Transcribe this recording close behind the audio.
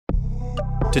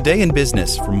Today in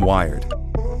Business from Wired.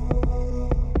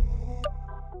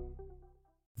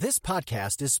 This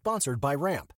podcast is sponsored by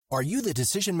Ramp. Are you the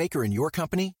decision maker in your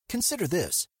company? Consider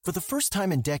this. For the first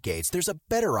time in decades, there's a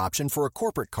better option for a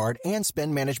corporate card and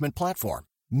spend management platform.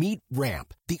 Meet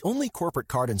Ramp, the only corporate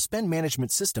card and spend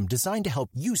management system designed to help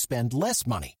you spend less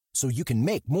money so you can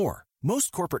make more.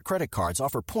 Most corporate credit cards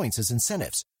offer points as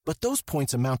incentives, but those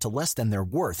points amount to less than their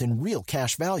worth in real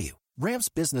cash value. Ramp's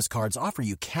business cards offer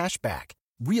you cash back,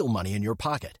 real money in your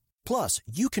pocket. Plus,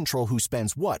 you control who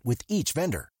spends what with each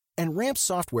vendor. And Ramp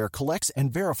software collects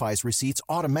and verifies receipts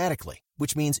automatically,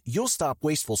 which means you'll stop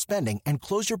wasteful spending and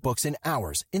close your books in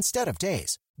hours instead of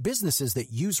days. Businesses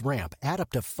that use Ramp add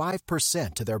up to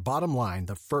 5% to their bottom line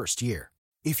the first year.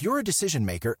 If you're a decision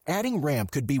maker, adding Ramp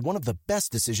could be one of the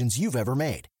best decisions you've ever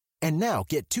made. And now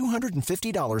get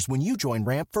 $250 when you join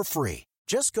Ramp for free.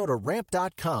 Just go to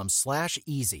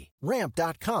ramp.com/easy.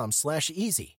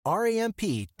 Ramp.com/easy.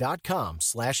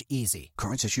 RAMP.com/easy.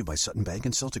 Cards issued by Sutton Bank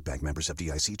and Celtic Bank, members of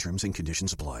FDIC. Terms and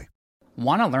conditions apply.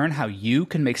 Want to learn how you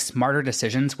can make smarter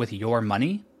decisions with your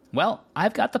money? Well,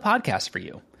 I've got the podcast for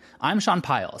you. I'm Sean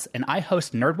Piles, and I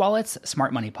host NerdWallet's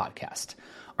Smart Money Podcast.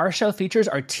 Our show features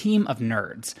our team of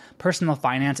nerds, personal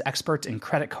finance experts in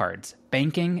credit cards,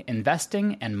 banking,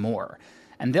 investing, and more.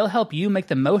 And they'll help you make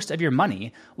the most of your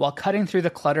money while cutting through the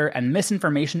clutter and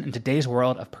misinformation in today's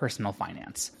world of personal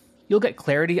finance. You'll get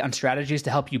clarity on strategies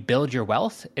to help you build your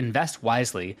wealth, invest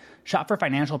wisely, shop for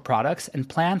financial products, and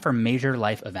plan for major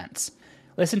life events.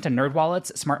 Listen to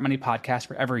NerdWallet's Smart Money Podcast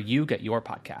wherever you get your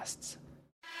podcasts.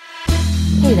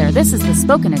 Hey there, this is the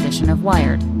spoken edition of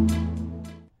Wired.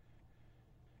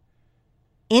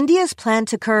 India's plan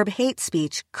to curb hate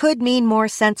speech could mean more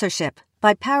censorship,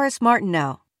 by Paris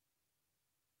Martineau.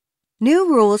 New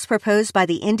rules proposed by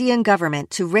the Indian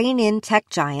government to rein in tech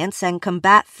giants and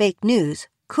combat fake news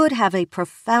could have a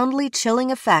profoundly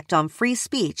chilling effect on free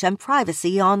speech and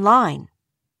privacy online.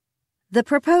 The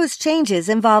proposed changes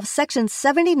involve Section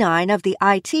 79 of the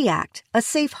IT Act, a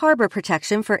safe harbor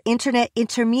protection for Internet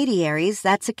intermediaries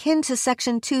that's akin to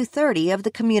Section 230 of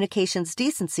the Communications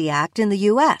Decency Act in the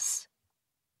U.S.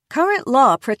 Current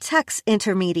law protects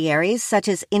intermediaries, such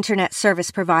as Internet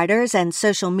service providers and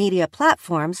social media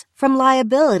platforms, from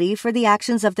liability for the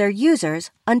actions of their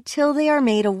users until they are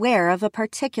made aware of a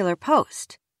particular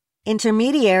post.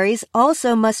 Intermediaries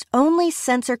also must only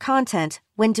censor content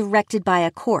when directed by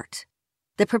a court.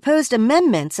 The proposed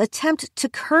amendments attempt to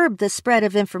curb the spread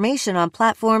of information on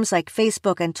platforms like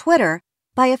Facebook and Twitter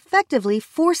by effectively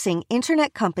forcing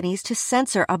Internet companies to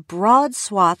censor a broad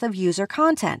swath of user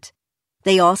content.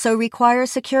 They also require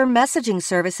secure messaging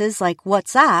services like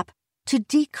WhatsApp to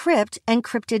decrypt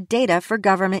encrypted data for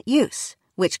government use,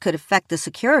 which could affect the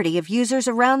security of users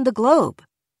around the globe.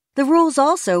 The rules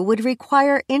also would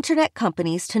require Internet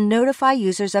companies to notify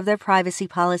users of their privacy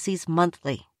policies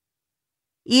monthly.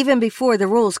 Even before the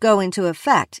rules go into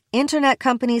effect, Internet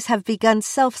companies have begun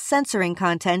self-censoring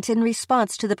content in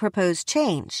response to the proposed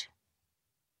change.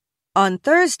 On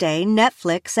Thursday,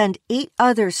 Netflix and 8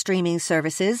 other streaming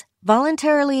services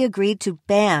voluntarily agreed to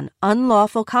ban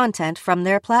unlawful content from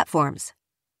their platforms.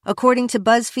 According to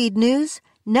BuzzFeed News,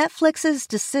 Netflix's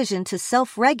decision to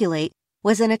self-regulate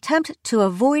was an attempt to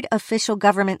avoid official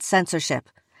government censorship.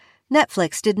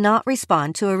 Netflix did not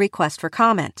respond to a request for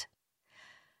comment.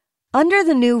 Under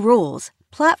the new rules,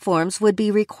 platforms would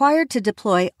be required to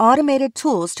deploy automated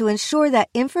tools to ensure that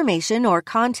information or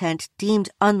content deemed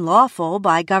unlawful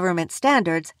by government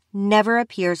standards never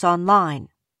appears online.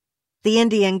 The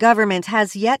Indian government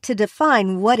has yet to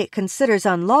define what it considers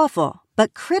unlawful,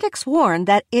 but critics warn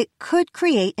that it could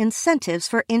create incentives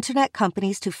for Internet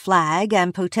companies to flag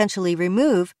and potentially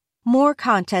remove more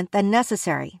content than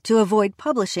necessary to avoid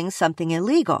publishing something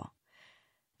illegal.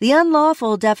 The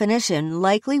unlawful definition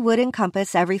likely would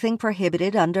encompass everything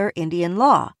prohibited under Indian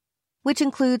law, which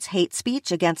includes hate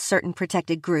speech against certain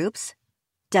protected groups,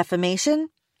 defamation,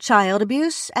 child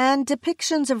abuse, and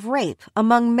depictions of rape,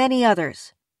 among many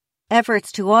others.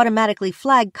 Efforts to automatically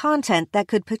flag content that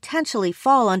could potentially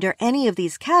fall under any of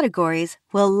these categories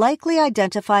will likely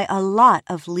identify a lot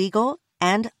of legal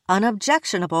and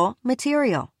unobjectionable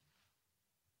material.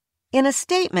 In a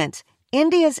statement,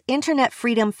 India's Internet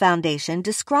Freedom Foundation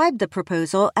described the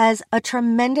proposal as a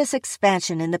tremendous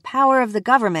expansion in the power of the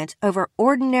government over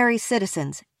ordinary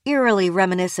citizens, eerily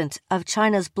reminiscent of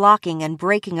China's blocking and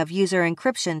breaking of user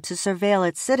encryption to surveil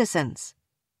its citizens.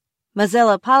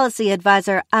 Mozilla policy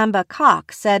advisor Amba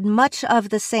Kok said much of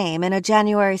the same in a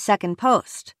January 2nd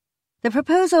post. The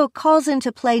proposal calls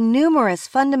into play numerous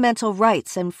fundamental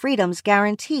rights and freedoms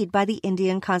guaranteed by the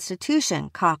Indian Constitution,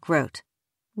 Kok wrote.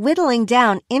 whittling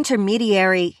down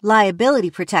intermediary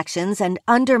liability protections and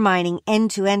undermining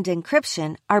end-to-end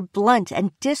encryption are blunt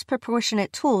and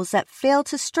disproportionate tools that fail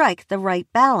to strike the right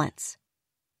balance.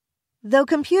 Though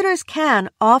computers can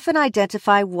often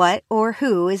identify what or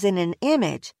who is in an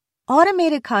image,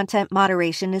 automated content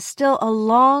moderation is still a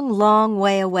long, long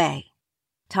way away.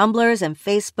 Tumblr's and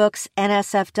Facebook's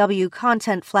NSFW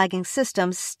content flagging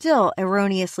systems still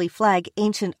erroneously flag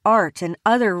ancient art and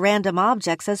other random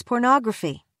objects as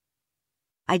pornography.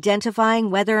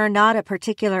 Identifying whether or not a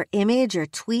particular image or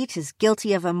tweet is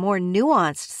guilty of a more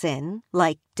nuanced sin,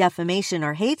 like defamation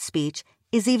or hate speech,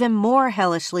 is even more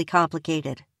hellishly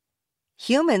complicated.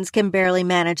 Humans can barely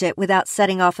manage it without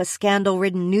setting off a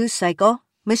scandal-ridden news cycle.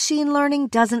 Machine learning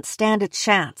doesn't stand a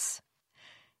chance.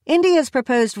 India's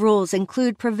proposed rules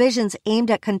include provisions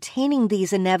aimed at containing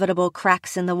these inevitable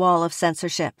cracks in the wall of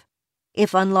censorship.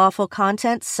 If unlawful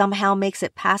content somehow makes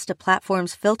it past a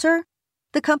platform's filter,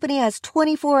 the company has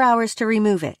 24 hours to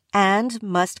remove it and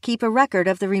must keep a record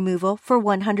of the removal for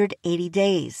 180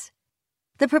 days.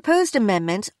 The proposed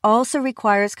amendment also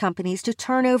requires companies to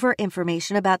turn over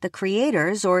information about the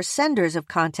creators or senders of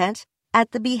content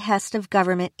at the behest of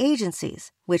government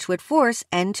agencies, which would force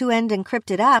end-to-end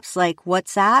encrypted apps like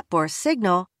WhatsApp or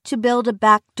Signal to build a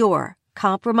backdoor,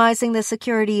 compromising the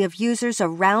security of users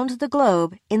around the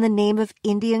globe in the name of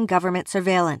Indian government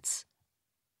surveillance.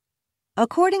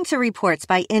 According to reports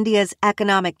by India's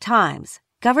Economic Times,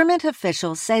 government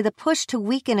officials say the push to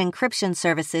weaken encryption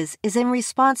services is in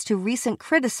response to recent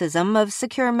criticism of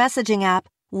secure messaging app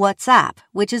WhatsApp,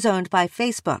 which is owned by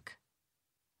Facebook.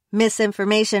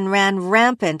 Misinformation ran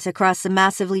rampant across the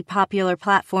massively popular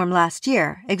platform last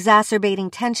year, exacerbating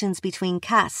tensions between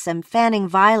castes and fanning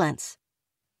violence.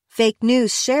 Fake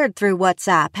news shared through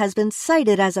WhatsApp has been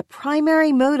cited as a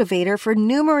primary motivator for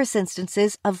numerous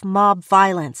instances of mob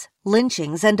violence,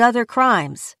 lynchings, and other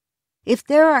crimes. If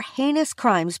there are heinous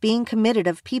crimes being committed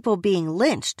of people being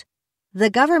lynched, the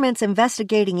government's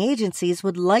investigating agencies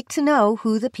would like to know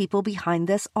who the people behind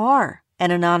this are, an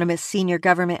anonymous senior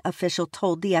government official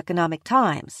told the Economic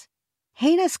Times.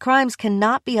 Heinous crimes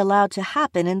cannot be allowed to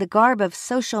happen in the garb of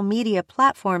social media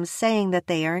platforms saying that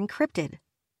they are encrypted.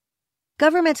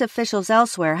 Government officials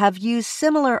elsewhere have used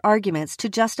similar arguments to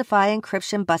justify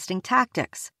encryption-busting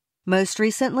tactics. Most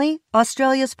recently,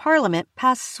 Australia's Parliament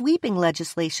passed sweeping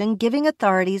legislation giving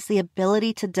authorities the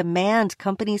ability to demand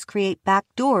companies create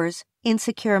backdoors in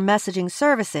secure messaging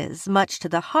services, much to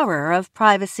the horror of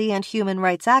privacy and human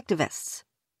rights activists.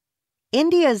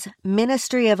 India's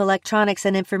Ministry of Electronics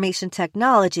and Information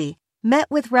Technology met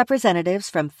with representatives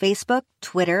from Facebook,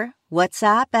 Twitter,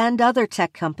 WhatsApp, and other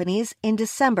tech companies in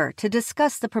December to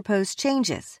discuss the proposed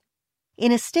changes.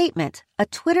 In a statement, a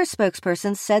Twitter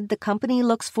spokesperson said the company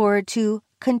looks forward to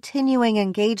continuing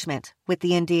engagement with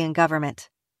the Indian government.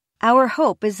 Our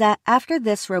hope is that after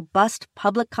this robust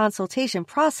public consultation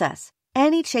process,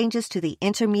 any changes to the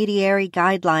intermediary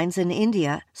guidelines in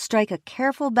India strike a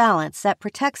careful balance that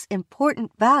protects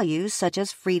important values such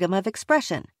as freedom of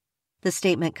expression, the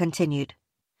statement continued.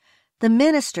 The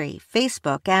ministry,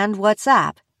 Facebook, and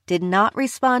WhatsApp did not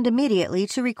respond immediately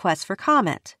to requests for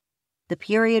comment. The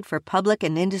period for public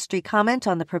and industry comment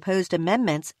on the proposed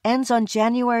amendments ends on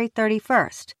January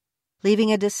 31st,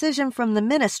 leaving a decision from the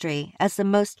ministry as the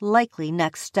most likely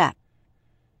next step.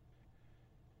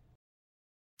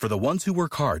 For the ones who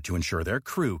work hard to ensure their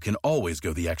crew can always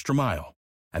go the extra mile,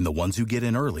 and the ones who get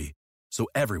in early so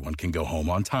everyone can go home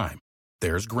on time,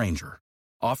 there's Grainger,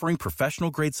 offering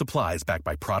professional-grade supplies backed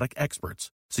by product experts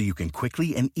so you can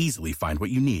quickly and easily find what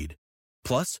you need.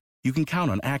 Plus, you can count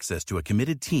on access to a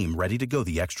committed team ready to go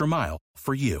the extra mile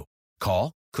for you.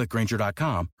 Call, click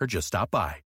Grainger.com, or just stop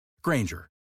by. Grainger,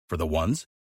 for the ones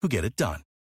who get it done.